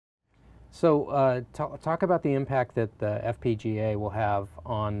So talk about the impact that the FPGA will have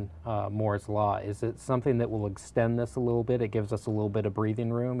on Moore's Law. Is it something that will extend this a little bit? It gives us a little bit of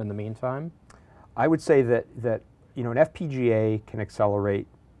breathing room in the meantime? I would say that an FPGA can accelerate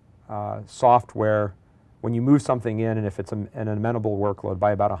software when you move something in, and if it's an amenable workload,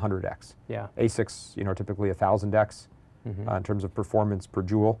 by about 100x. Yeah. ASICs, typically 1,000x in terms of performance per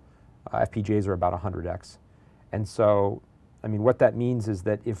joule. FPGAs are about 100x. And so, what that means is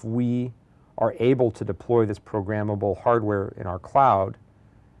that if we are able to deploy this programmable hardware in our cloud,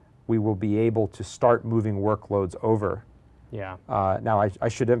 we will be able to start moving workloads over. Yeah. Now, I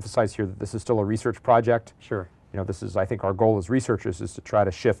should emphasize here that this is still a research project. Sure. This is, I think, our goal as researchers is to try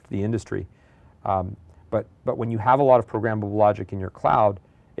to shift the industry. But when you have a lot of programmable logic in your cloud,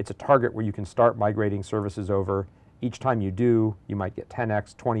 it's a target where you can start migrating services over. Each time you do, you might get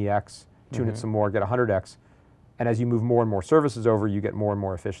 10x, 20x, tune it some more, get 100x. And as you move more and more services over, you get more and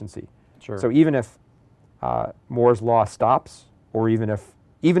more efficiency. Sure. So even if Moore's Law stops, or even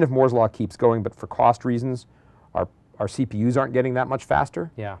if Moore's Law keeps going, but for cost reasons, our CPUs aren't getting that much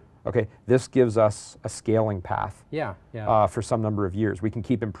faster. Yeah. Okay, this gives us a scaling path. Yeah. Yeah. For some number of years. We can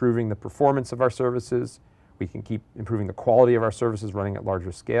keep improving the performance of our services. We can keep improving the quality of our services running at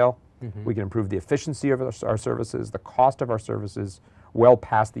larger scale. We can improve the efficiency of our services, the cost of our services, well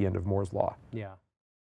past the end of Moore's Law. Yeah.